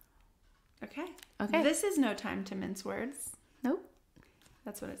 Okay. Okay. This is no time to mince words. Nope.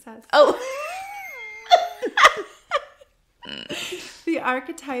 That's what it says. Oh. The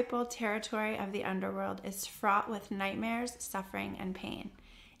archetypal territory of the underworld is fraught with nightmares, suffering, and pain.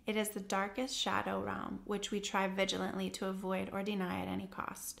 It is the darkest shadow realm, which we try vigilantly to avoid or deny at any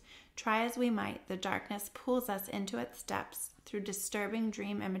cost. Try as we might, the darkness pulls us into its depths through disturbing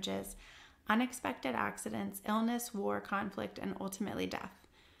dream images, unexpected accidents, illness, war, conflict, and ultimately death.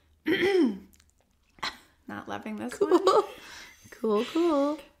 Not loving this one.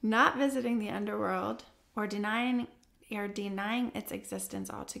 Cool. Not visiting the underworld or denying its existence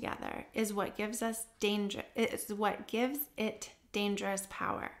altogether is what gives it dangerous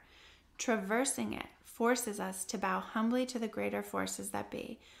power. Traversing it forces us to bow humbly to the greater forces that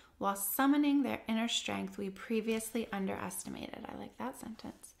be, while summoning their inner strength we previously underestimated. I like that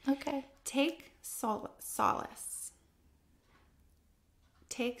sentence. Okay. Take solace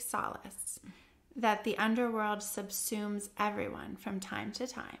that the underworld subsumes everyone from time to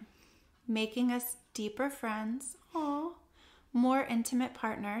time, making us deeper friends, more intimate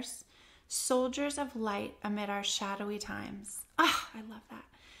partners, soldiers of light amid our shadowy times. I love that.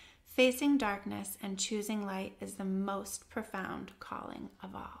 Facing darkness and choosing light is the most profound calling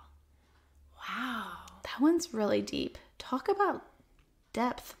of all. Wow. That one's really deep. Talk about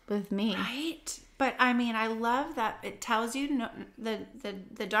depth with me. Right? But I mean, I love that it tells you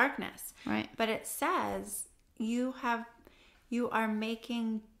the darkness. Right. But it says you are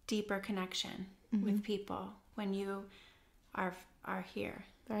making deeper connection with people when you are here.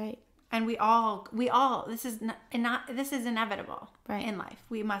 Right. And we all this is inevitable in life.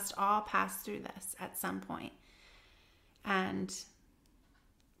 We must all pass through this at some point. And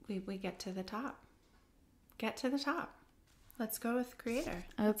we get to the top. Get to the top. Let's go with creator.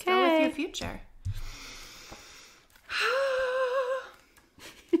 Okay. Let's go with your future.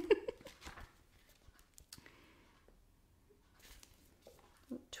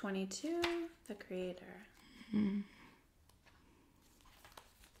 22, the creator.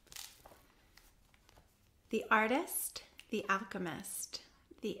 The artist, the alchemist,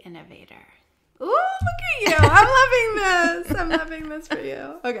 the innovator. Ooh, look at you. I'm loving this for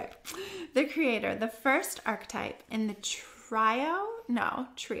you. Okay. The creator, the first archetype in the trio.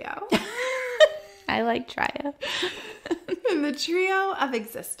 I like trio. In the trio of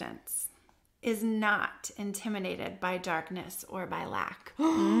existence, is not intimidated by darkness or by lack.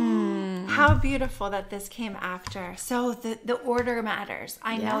 How beautiful that this came after. So the order matters.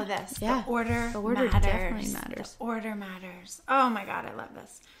 I know this. Yeah. The order matters. Definitely matters. The order matters. Oh my God, I love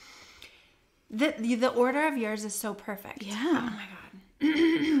this. The order of yours is so perfect. Yeah. Oh my God.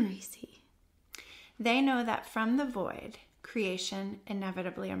 Crazy. They know that from the void, creation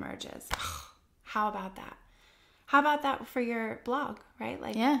inevitably emerges. How about that? How about that for your blog, right?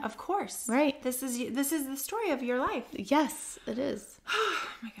 Like, yeah, of course. Right. This is the story of your life. Yes, it is. Oh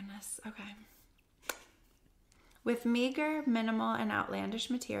my goodness. Okay. With meager, minimal, and outlandish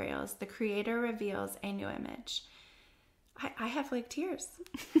materials, the creator reveals a new image. I have like tears.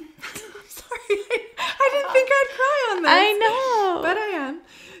 I'm sorry. I didn't think I'd cry on this. I know. But I am.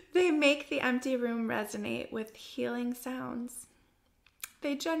 They make the empty room resonate with healing sounds.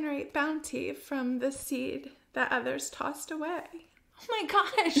 They generate bounty from the seed that others tossed away. Oh my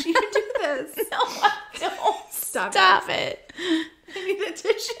gosh, you do this. No, I don't. Stop it. I need a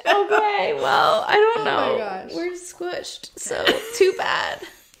tissue. Okay, well, I don't know. Oh my gosh. We're squished, so too bad.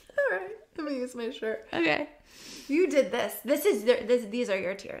 All right, let me use my shirt. Okay. You did this. These are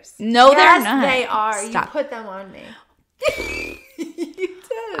your tears. No, yes, they're not. They are. Stop. You put them on me. You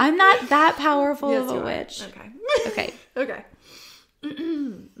did. I'm not that powerful Yes, of a you are. witch. Okay. Okay. Okay.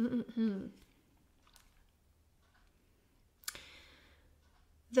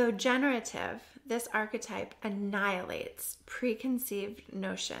 Though generative, this archetype annihilates preconceived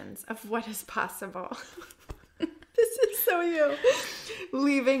notions of what is possible. This is so you.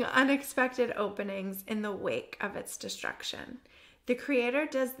 Leaving unexpected openings in the wake of its destruction. The creator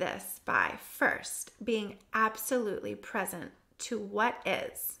does this by, first, being absolutely present to what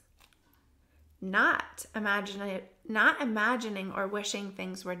is. Not imagining or wishing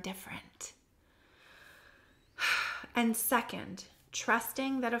things were different. And second,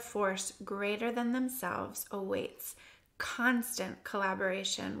 trusting that a force greater than themselves awaits constant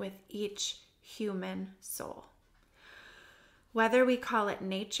collaboration with each human soul. Whether we call it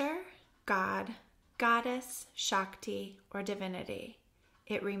nature, God, goddess, Shakti, or divinity,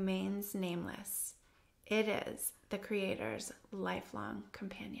 it remains nameless. It is the Creator's lifelong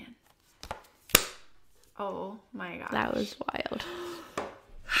companion. Oh my gosh. That was wild.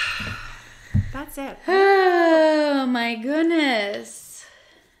 That's it. Oh my goodness.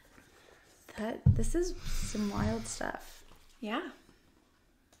 This is some wild stuff. Yeah.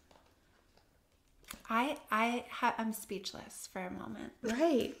 I'm speechless for a moment.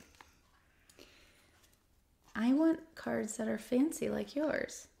 Right. I want cards that are fancy like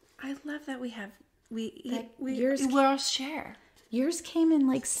yours. I love that we we'll share. Yours came in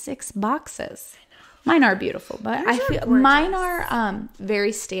like 6 boxes. Mine are beautiful, but Yours I feel gorgeous. mine are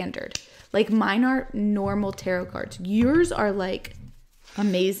very standard. Like mine are normal tarot cards. Yours are like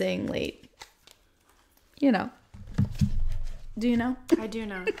amazingly, you know. Do you know? I do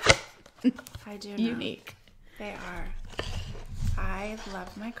know. I do know. Unique. They are. I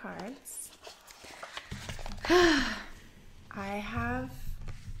love my cards. I had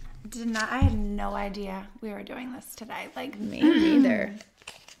no idea we were doing this today. Like Me neither.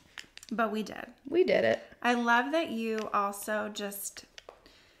 But we did. We did it. I love that you also just,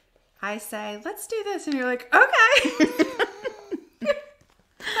 I say, let's do this. And you're like, okay.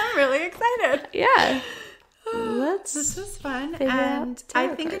 I'm really excited. Yeah. This is fun. figure out And tarot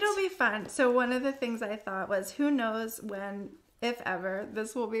I think cards. it'll be fun. So one of the things I thought was, who knows when, if ever,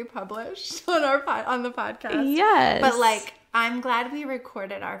 this will be published on the podcast. Yes. But like, I'm glad we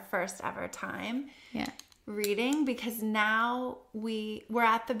recorded our first ever time. Yeah. Reading, because now we're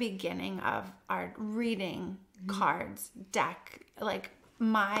at the beginning of our reading cards deck. Like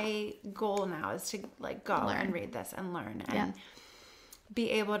my goal now is to like go and read this and learn and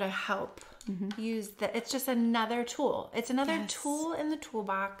be able to help use it's just another tool. It's another tool in the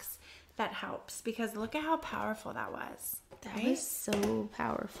toolbox that helps, because look at how powerful that was. That was so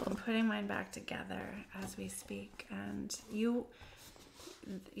powerful. I'm putting mine back together as we speak, and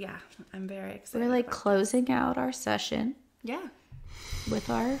I'm very excited. We're like about closing out our session Yeah. with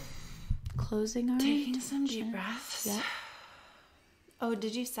our closing our Taking some deep breaths. Yeah. Oh,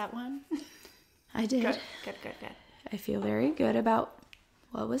 did you set one? I did. Good. I feel very good about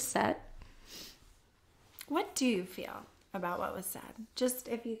what was set. What do you feel about what was said? Just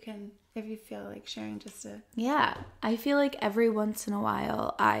if you feel like sharing just a... Yeah. I feel like every once in a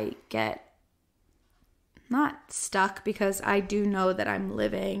while I get not stuck, because I do know that I'm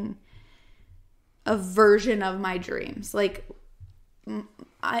living a version of my dreams. Like,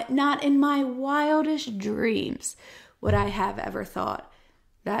 not in my wildest dreams would I have ever thought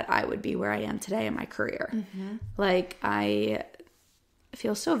that I would be where I am today in my career. Mm-hmm. Like, I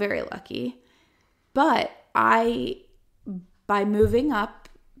feel so very lucky. But by moving up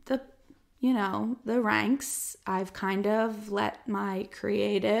the ranks, I've kind of let my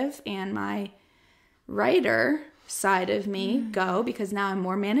creative and my writer side of me go, because now I'm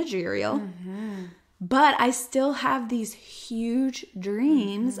more managerial. Mm-hmm. But I still have these huge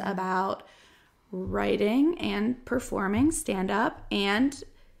dreams about writing and performing stand-up and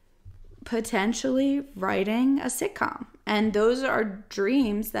potentially writing a sitcom. And those are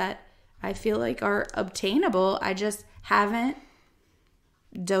dreams that I feel like are obtainable. I just haven't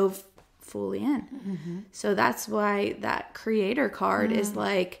dove fully in. Mm-hmm. So that's why that creator card is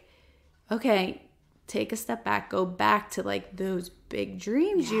like, okay, take a step back, go back to like those big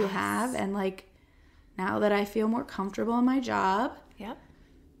dreams you have. And like, now that I feel more comfortable in my job,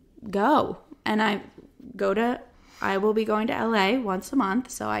 go. And I will be going to LA once a month,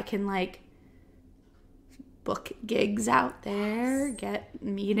 so I can like book gigs out there, get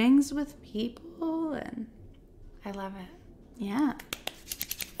meetings with people, and I love it. Yeah.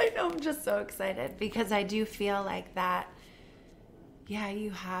 I know, I'm just so excited, because I do feel like that,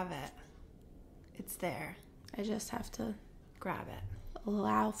 you have it. It's there. I just have to grab it.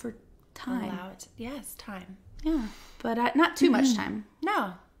 Allow for time. Allow it. Yes, time. Yeah. But not too much time.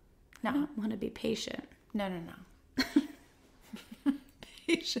 No. I don't want to be patient. No.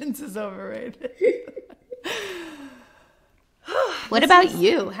 Patience is overrated. What about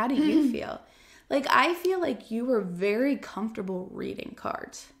you? How do you feel? Like, I feel like you were very comfortable reading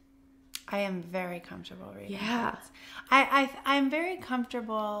cards. I am very comfortable reading cards. I'm very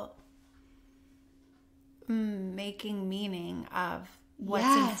comfortable making meaning of what's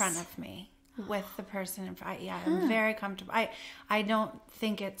in front of me with the person in front. I'm very comfortable. I don't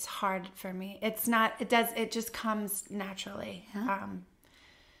think it's hard for me. It's not, it just comes naturally.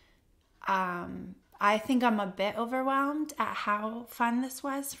 I think I'm a bit overwhelmed at how fun this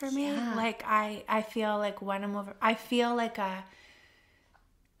was for me. Yeah. Like I feel like when I'm over, I feel like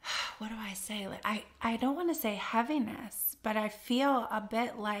what do I say? Like I don't want to say heaviness, but I feel a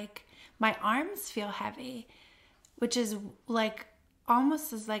bit like my arms feel heavy, which is like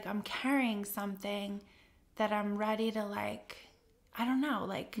almost as like I'm carrying something that I'm ready to like, I don't know,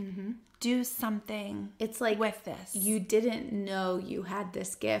 like do something. It's like with this. You didn't know you had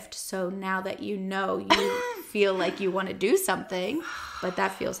this gift, so now that you know, you feel like you want to do something, but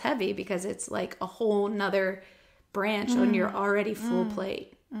that feels heavy because it's like a whole nother branch on your already full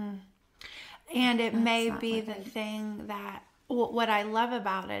plate. And it may be the thing that, what I love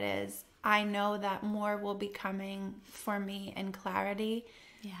about it is I know that more will be coming for me in clarity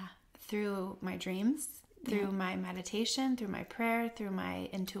through my dreams, through my meditation, through my prayer, through my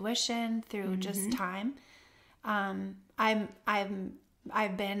intuition, through just time. I've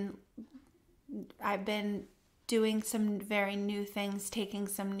been doing some very new things, taking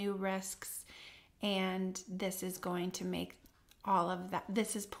some new risks, and this is going to make all of that.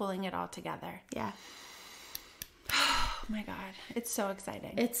 This is pulling it all together. Yeah. Oh my God. It's so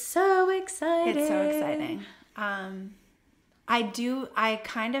exciting. It's so exciting. It's so exciting. I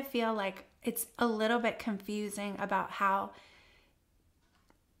kind of feel like it's a little bit confusing about how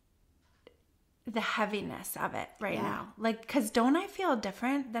the heaviness of it now. Like, cause don't I feel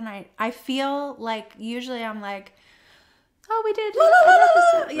different than I feel like usually I'm like, oh, we did an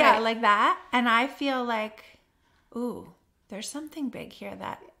episode. Yeah, like that. And I feel like, ooh, there's something big here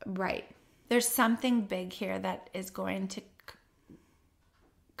that, there's something big here that is going to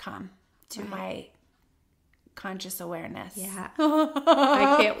come to my conscious awareness. Yeah.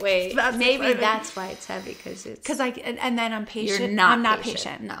 I can't wait. Maybe that's why it's heavy, because and then I'm patient. You're not I'm not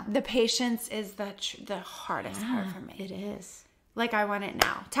patient. patient. No. The patience is the hardest part for me. It is. Like, I want it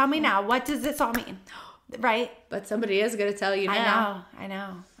now. Tell me now. What does this all mean? Right? But somebody is going to tell you now. I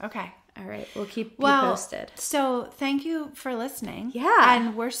know. Okay. All right. We'll keep you posted. So thank you for listening. Yeah.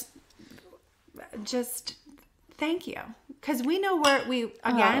 And we're just, thank you. Because we know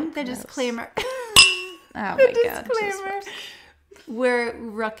the disclaimer. Oh my God. Disclaimer. We're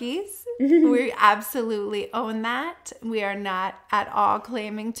rookies. We absolutely own that. We are not at all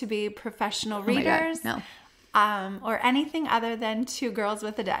claiming to be professional readers. Oh my God, or anything other than two girls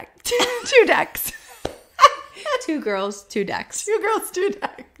with a deck. Two decks. 2 girls, 2 decks. 2 girls, 2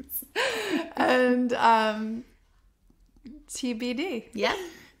 decks. And TBD. Yep.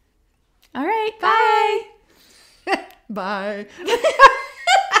 All right. Bye. Bye.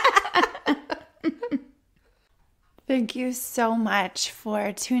 Thank you so much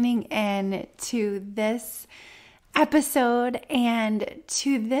for tuning in to this episode and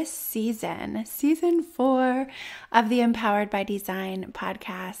to this season. Season 4 of the Empowered by Design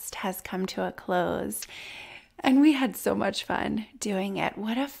podcast has come to a close. And we had so much fun doing it.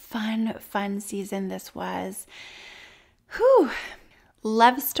 What a fun season this was. Whew.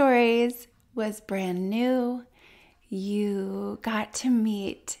 Love Stories was brand new. You got to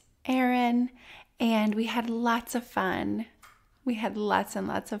meet Erin, and we had lots of fun. We had lots and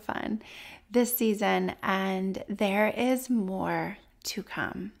lots of fun this season, and there is more to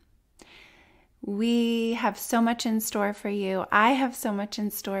come. We have so much in store for you. I have so much in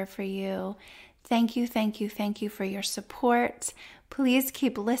store for you. Thank you for your support. Please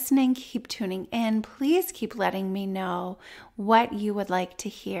keep listening, keep tuning in. Please keep letting me know what you would like to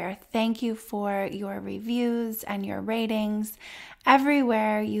hear. Thank you for your reviews and your ratings.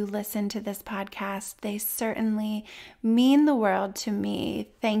 Everywhere you listen to this podcast, they certainly mean the world to me.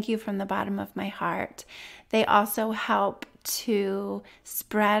 Thank you from the bottom of my heart. They also help to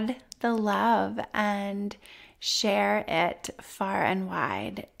spread the love and share it far and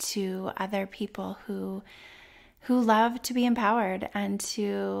wide to other people who love to be empowered and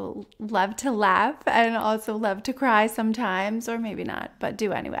to love to laugh and also love to cry sometimes, or maybe not, but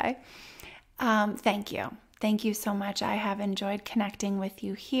do anyway. Thank you. Thank you so much. I have enjoyed connecting with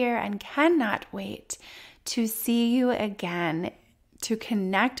you here and cannot wait to see you again, to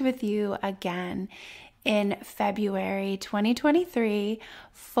connect with you again in February 2023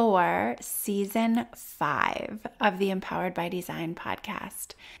 for season 5 of the Empowered by Design podcast.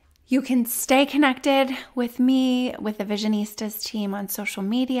 You can stay connected with me, with the Visionistas team on social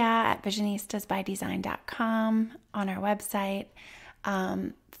media at visionistasbydesign.com, on our website.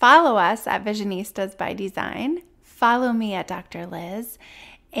 Follow us at Visionistas by Design. Follow me at Dr. Liz.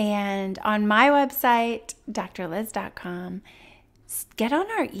 And on my website, drliz.com, get on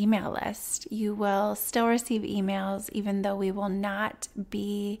our email list. You will still receive emails, even though we will not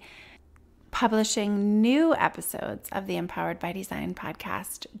be publishing new episodes of the Empowered by Design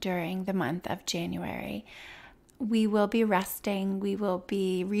podcast during the month of January. We will be resting, we will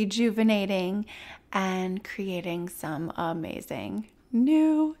be rejuvenating, and creating some amazing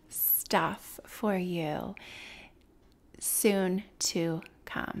new stuff for you soon to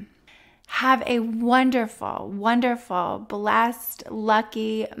come. Have a wonderful, wonderful, blessed,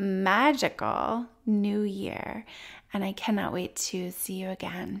 lucky, magical new year. And I cannot wait to see you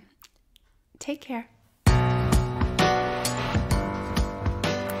again. Take care.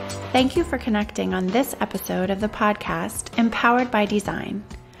 Thank you for connecting on this episode of the podcast, Empowered by Design.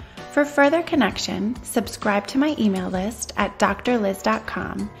 For further connection, subscribe to my email list at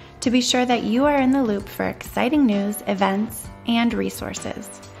drliz.com to be sure that you are in the loop for exciting news, events, and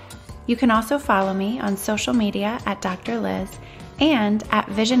resources. You can also follow me on social media at Dr. Liz and at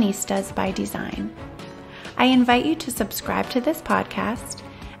Visionistas by Design. I invite you to subscribe to this podcast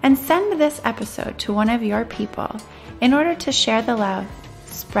and send this episode to one of your people in order to share the love,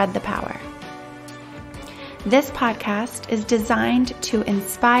 spread the power. This podcast is designed to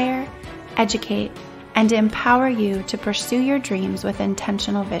inspire, educate, and empower you to pursue your dreams with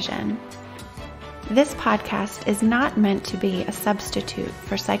intentional vision. This podcast is not meant to be a substitute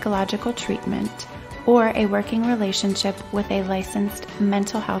for psychological treatment or a working relationship with a licensed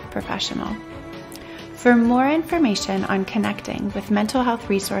mental health professional. For more information on connecting with mental health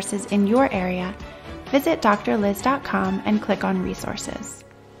resources in your area, visit drliz.com and click on resources.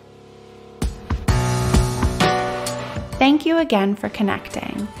 Thank you again for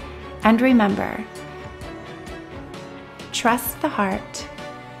connecting, and remember, trust the heart,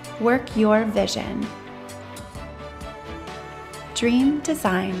 work your vision, dream,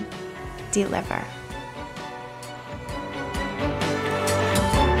 design, deliver.